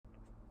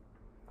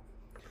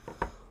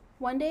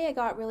One day I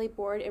got really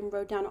bored and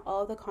wrote down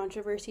all of the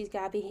controversies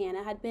Gabbie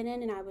Hanna had been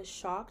in, and I was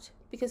shocked.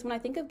 Because when I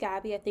think of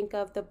Gabbie, I think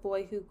of the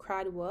boy who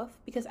cried wolf,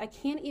 because I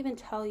can't even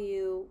tell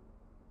you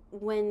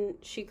when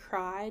she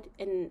cried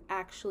and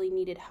actually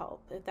needed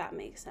help, if that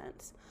makes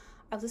sense.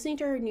 I was listening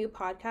to her new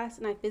podcast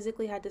and I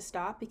physically had to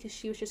stop because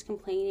she was just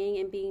complaining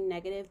and being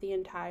negative the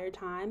entire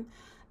time.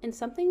 And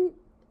something,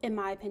 in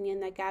my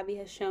opinion, that Gabbie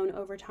has shown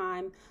over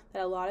time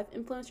that a lot of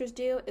influencers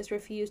do is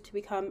refuse to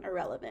become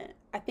irrelevant.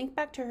 I think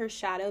back to her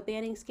shadow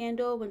banning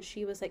scandal when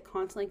she was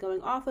constantly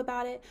going off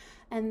about it.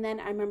 And then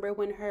I remember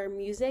when her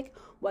music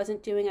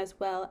wasn't doing as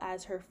well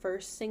as her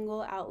first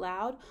single, Out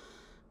Loud.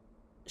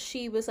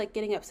 She was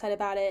getting upset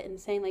about it and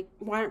saying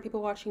why aren't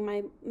people watching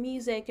my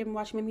music and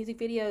watching my music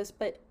videos?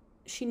 But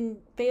she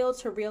failed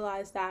to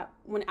realize that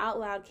when Out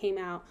Loud came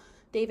out,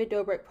 David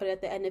Dobrik put it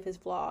at the end of his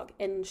vlog,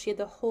 and she had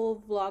the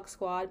whole vlog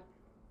squad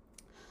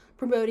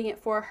promoting it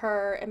for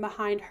her and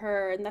behind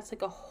her, and that's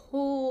it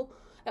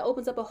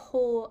opens up a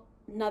whole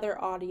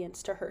another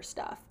audience to her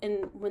stuff.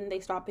 And when they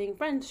stopped being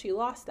friends, she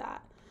lost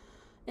that.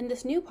 In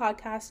this new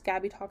podcast,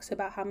 Gabbie talks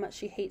about how much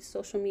she hates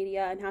social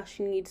media and how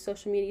she needs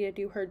social media to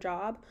do her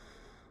job.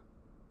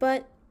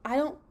 But I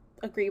don't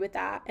agree with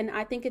that, and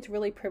I think it's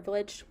really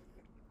privileged,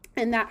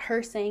 and that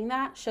her saying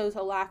that shows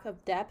a lack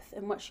of depth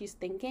in what she's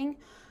thinking,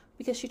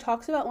 because she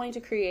talks about wanting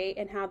to create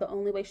and how the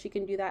only way she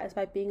can do that is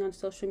by being on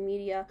social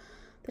media.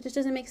 That just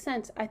doesn't make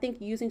sense. I think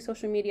using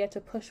social media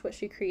to push what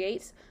she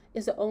creates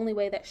is the only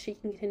way that she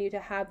can continue to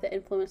have the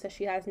influence that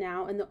she has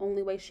now, and the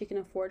only way she can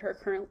afford her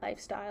current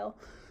lifestyle.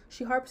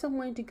 She harps on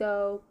wanting to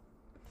go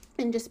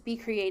and just be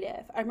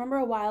creative. I remember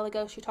a while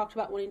ago she talked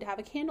about wanting to have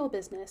a candle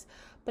business,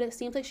 but it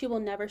seems like she will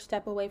never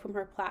step away from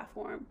her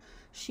platform.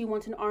 She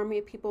wants an army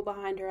of people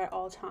behind her at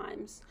all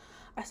times.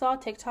 I saw a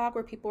TikTok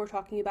where people were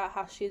talking about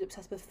how she's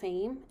obsessed with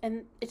fame,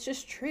 and it's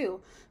just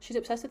true. She's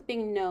obsessed with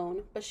being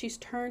known, but she's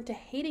turned to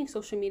hating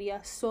social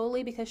media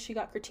solely because she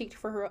got critiqued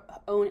for her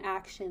own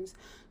actions.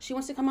 She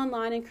wants to come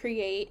online and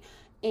create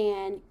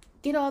and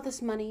get all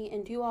this money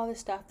and do all this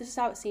stuff. This is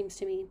how it seems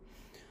to me,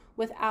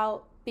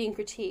 without being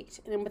critiqued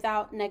and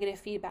without negative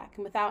feedback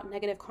and without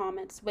negative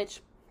comments,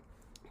 which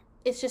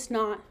it's just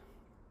not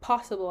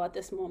possible at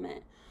this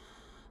moment.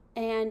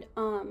 And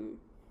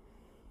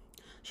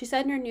she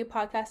said in her new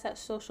podcast that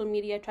social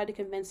media tried to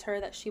convince her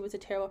that she was a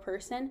terrible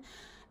person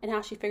and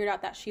how she figured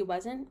out that she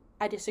wasn't.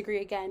 I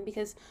disagree again,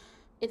 because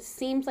it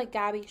seems like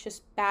Gabbie's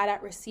just bad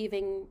at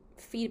receiving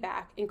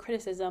feedback and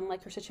criticism,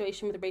 like her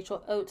situation with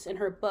Rachel Oates in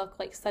her book.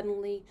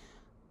 Suddenly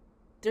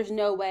there's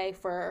no way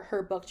for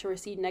her book to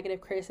receive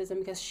negative criticism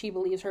because she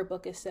believes her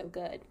book is so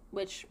good,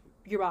 which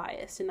you're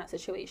biased in that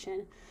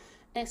situation.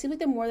 And it seems like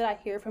the more that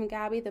I hear from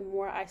Gabbie, the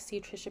more I see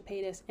Trisha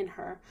Paytas in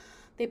her.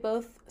 They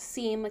both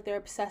seem like they're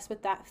obsessed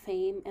with that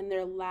fame and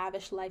their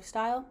lavish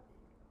lifestyle,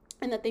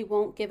 and that they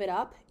won't give it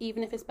up,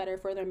 even if it's better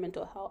for their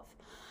mental health.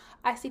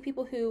 I see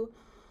people who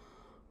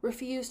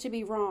refuse to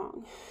be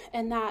wrong,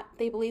 and that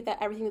they believe that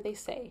everything that they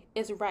say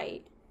is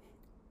right.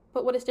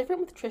 But what is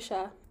different with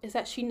Trisha is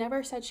that she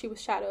never said she was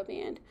shadow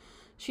banned.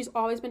 She's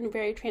always been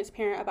very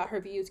transparent about her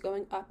views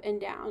going up and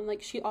down.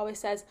 She always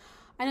says,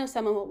 I know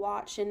someone will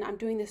watch and I'm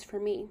doing this for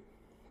me.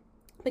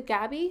 But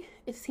Gabbie,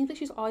 it seems like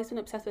she's always been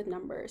obsessed with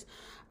numbers.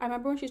 I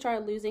remember when she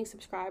started losing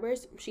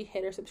subscribers, she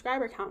hid her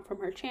subscriber count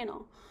from her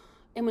channel.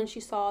 And when she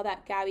saw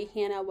that Gabbie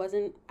Hanna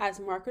wasn't as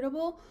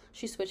marketable,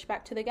 she switched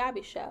back to the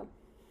Gabbie show.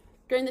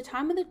 During the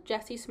time of the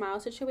Jessie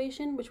Smile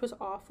situation, which was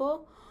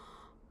awful,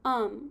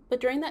 but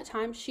during that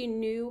time, she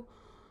knew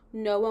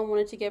no one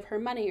wanted to give her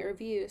money or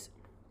views.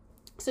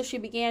 So she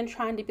began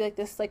trying to be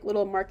this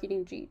little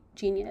marketing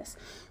genius.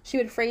 She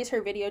would phrase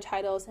her video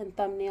titles and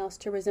thumbnails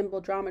to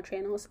resemble drama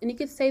channels. And you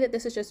could say that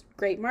this is just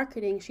great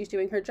marketing. She's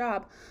doing her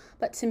job.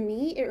 But to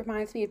me, it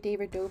reminds me of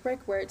David Dobrik,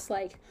 where it's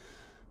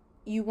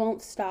you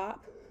won't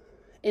stop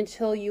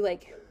until you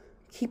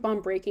keep on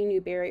breaking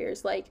new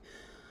barriers.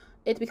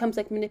 It becomes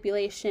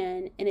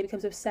manipulation, and it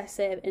becomes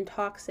obsessive and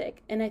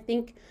toxic. And I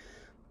think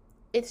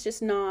it's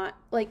just not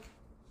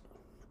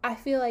I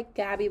feel like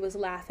Gabbie was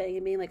laughing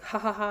and being ha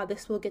ha ha,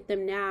 this will get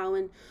them now,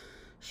 and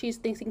she's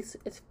thinking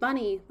it's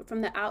funny, but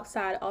from the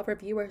outside all of her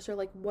viewers are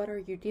what are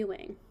you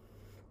doing?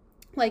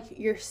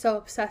 You're so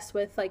obsessed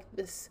with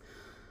this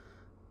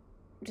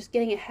just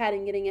getting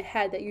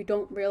ahead that you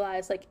don't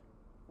realize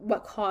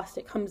what cost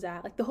it comes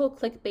at. The whole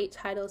clickbait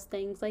titles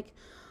things,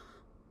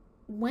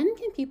 when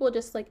can people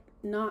just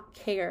not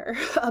care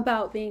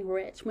about being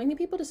rich? When can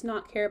people just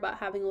not care about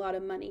having a lot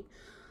of money?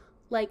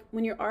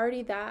 When you're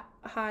already that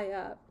high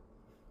up,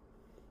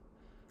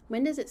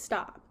 when does it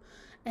stop?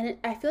 And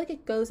I feel like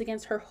it goes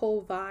against her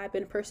whole vibe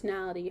and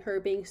personality, her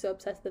being so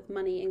obsessed with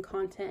money and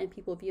content and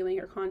people viewing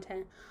her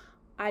content.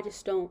 I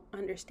just don't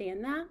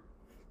understand that.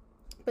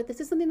 But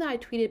this is something that I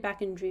tweeted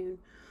back in June.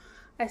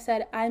 I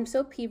said, I'm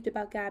so peeved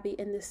about Gabbie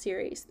in this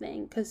series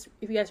thing, because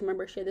if you guys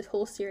remember, she had this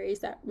whole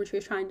series where she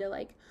was trying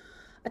to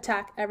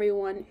attack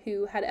everyone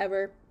who had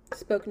ever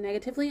spoke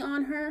negatively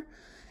on her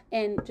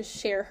and just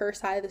share her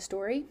side of the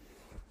story.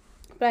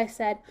 But I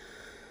said,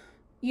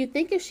 You'd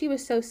think if she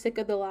was so sick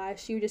of the lies,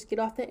 she would just get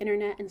off the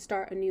internet and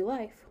start a new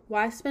life.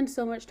 Why spend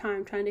so much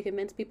time trying to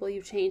convince people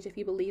you've changed if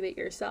you believe it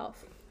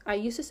yourself? I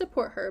used to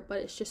support her, but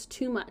it's just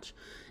too much.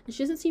 And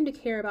she doesn't seem to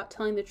care about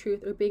telling the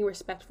truth or being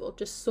respectful,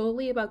 just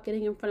solely about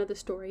getting in front of the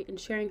story and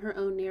sharing her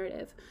own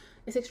narrative.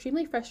 It's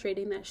extremely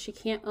frustrating that she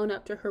can't own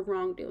up to her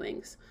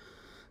wrongdoings.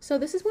 So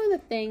this is one of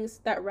the things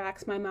that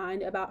racks my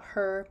mind about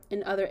her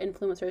and other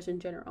influencers in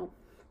general.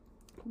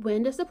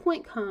 When does the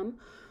point come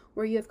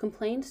where you have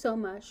complained so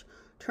much,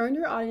 turn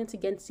your audience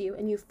against you,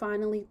 and you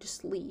finally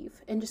just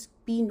leave and just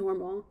be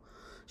normal?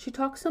 She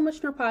talks so much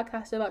in her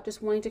podcast about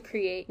just wanting to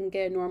create and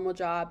get a normal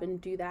job and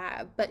do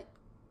that, but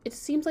it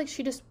seems like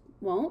she just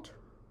won't.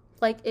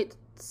 She's like, it's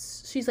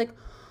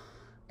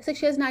like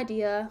she has an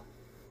idea.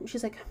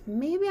 She's like,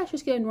 maybe I should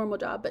just get a normal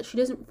job, but she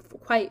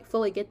doesn't quite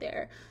fully get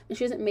there, and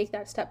she doesn't make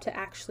that step to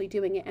actually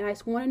doing it, and I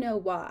just want to know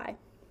why.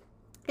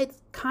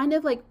 It's kind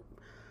of like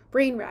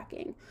brain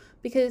racking,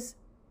 because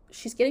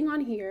she's getting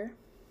on here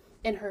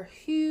in her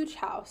huge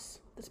house,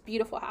 this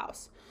beautiful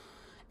house,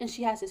 and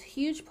she has this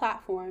huge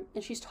platform,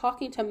 and she's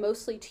talking to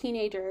mostly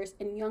teenagers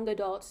and young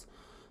adults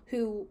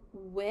who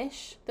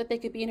wish that they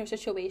could be in her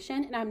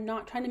situation. And I'm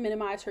not trying to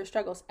minimize her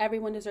struggles.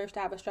 Everyone deserves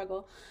to have a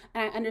struggle,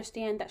 and I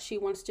understand that she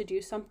wants to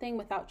do something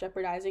without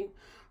jeopardizing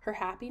her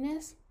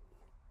happiness.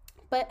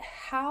 But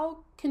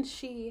how can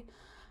she,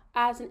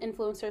 as an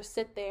influencer,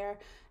 sit there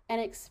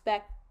and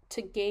expect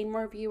to gain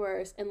more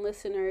viewers and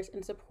listeners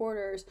and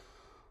supporters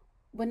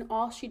when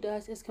all she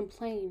does is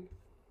complain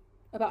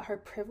about her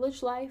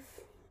privileged life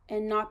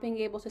and not being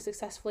able to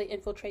successfully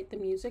infiltrate the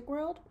music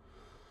world?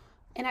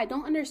 And I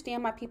don't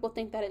understand why people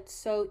think that it's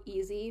so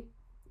easy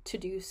to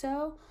do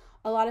so.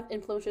 A lot of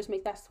influencers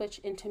make that switch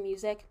into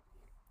music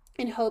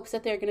in hopes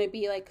that they're going to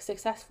be like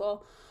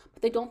successful,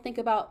 but they don't think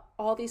about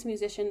all these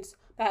musicians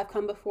that have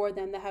come before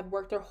them that have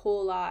worked their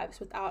whole lives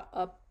without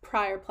a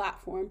prior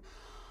platform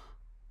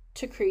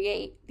to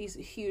create these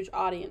huge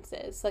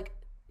audiences.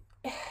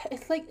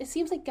 It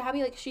seems like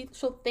Gabbie,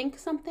 she'll think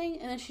something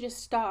and then she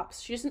just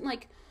stops. She doesn't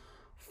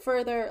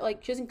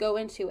she doesn't go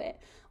into it.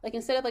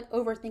 Instead of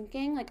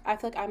overthinking, I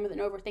feel like I'm an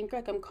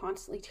overthinker. I'm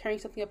constantly tearing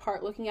something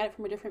apart, looking at it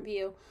from a different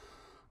view.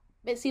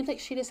 It seems like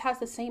she just has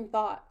the same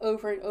thought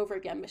over and over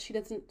again, but she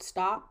doesn't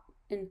stop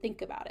and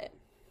think about it.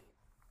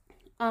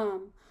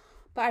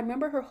 But I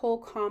remember her whole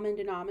common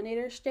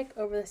denominator shtick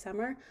over the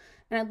summer,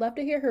 and I'd love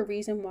to hear her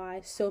reason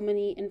why so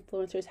many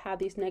influencers have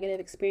these negative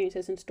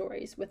experiences and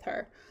stories with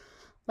her.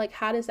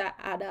 How does that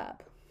add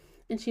up?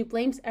 And she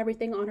blames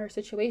everything on her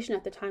situation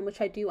at the time,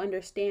 which I do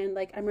understand.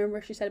 I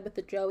remember she said with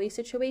the Joey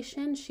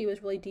situation, she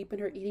was really deep in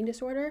her eating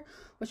disorder,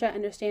 which I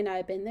understand.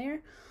 I've been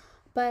there.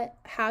 But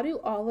how do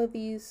all of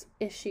these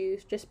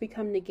issues just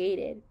become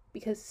negated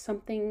because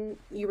something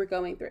you were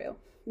going through?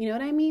 You know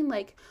what I mean?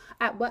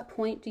 At what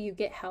point do you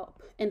get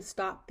help and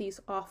stop these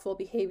awful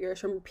behaviors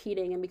from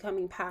repeating and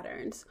becoming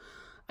patterns?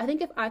 I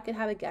think if I could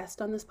have a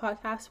guest on this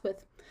podcast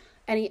with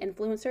any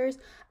influencers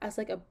as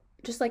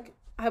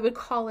I would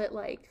call it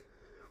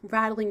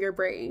rattling your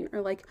brain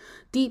or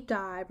deep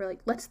dive or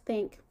let's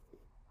think.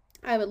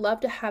 I would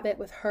love to have it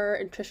with her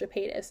and Trisha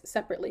Paytas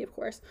separately, of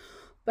course.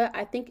 But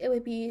I think it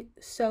would be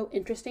so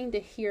interesting to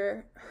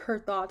hear her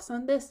thoughts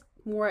on this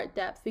more at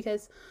depth,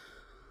 because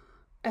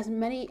as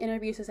many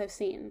interviews as I've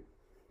seen,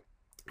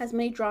 as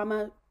many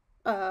drama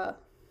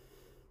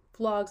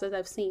vlogs as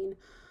I've seen,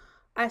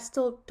 I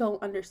still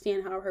don't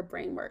understand how her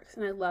brain works,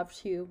 and I'd love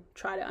to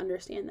try to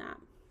understand that.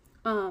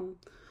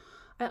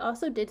 I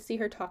also did see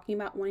her talking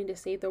about wanting to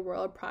save the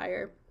world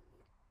prior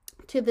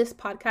to this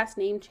podcast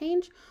name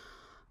change,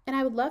 and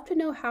I would love to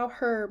know how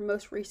her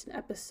most recent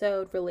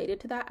episode related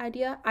to that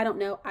idea. I don't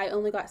know. I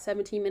only got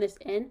 17 minutes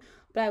in,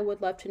 but I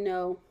would love to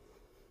know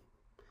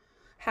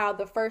how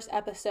the first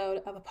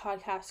episode of a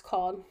podcast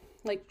called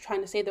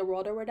Trying to Save the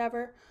World or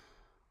whatever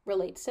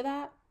relates to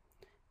that.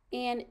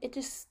 And it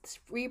just, this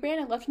rebrand,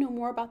 I'd love to know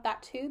more about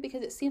that too,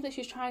 because it seems like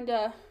she's trying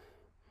to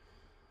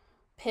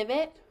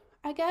pivot,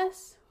 I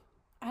guess.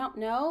 I don't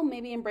know,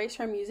 maybe embrace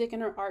her music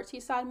and her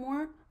artsy side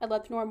more. I'd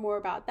love to know more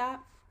about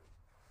that.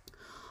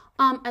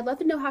 I'd love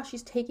to know how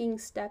she's taking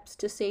steps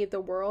to save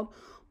the world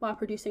while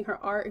producing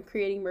her art and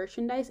creating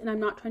merchandise. And I'm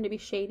not trying to be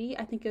shady.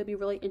 I think it would be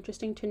really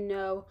interesting to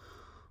know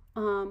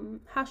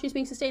how she's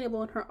being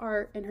sustainable in her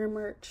art and her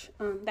merch.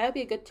 That would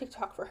be a good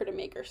TikTok for her to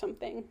make or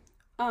something.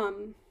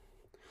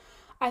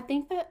 I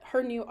think that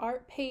her new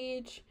art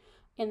page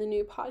and the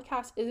new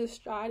podcast is a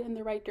stride in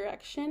the right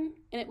direction,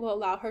 and it will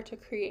allow her to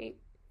create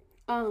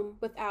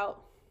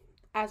without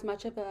as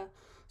much of a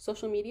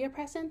social media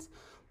presence.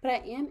 But I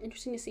am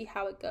interested to see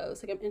how it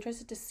goes. I'm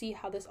interested to see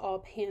how this all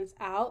pans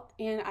out,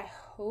 and I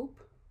hope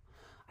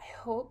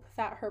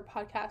that her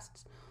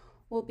podcasts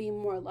will be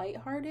more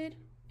lighthearted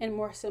and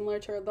more similar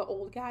to the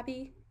old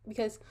Gabbie,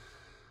 because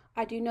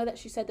I do know that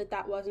she said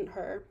that wasn't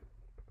her,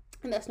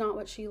 and that's not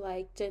what she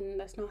liked, and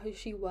that's not who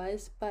she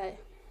was. But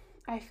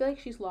I feel like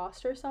she's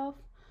lost herself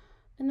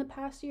in the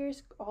past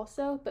years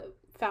also, but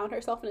found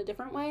herself in a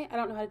different way. I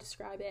don't know how to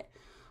describe it.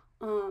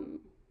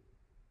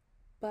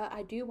 But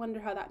I do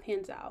wonder how that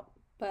pans out.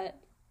 But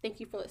thank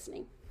you for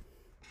listening.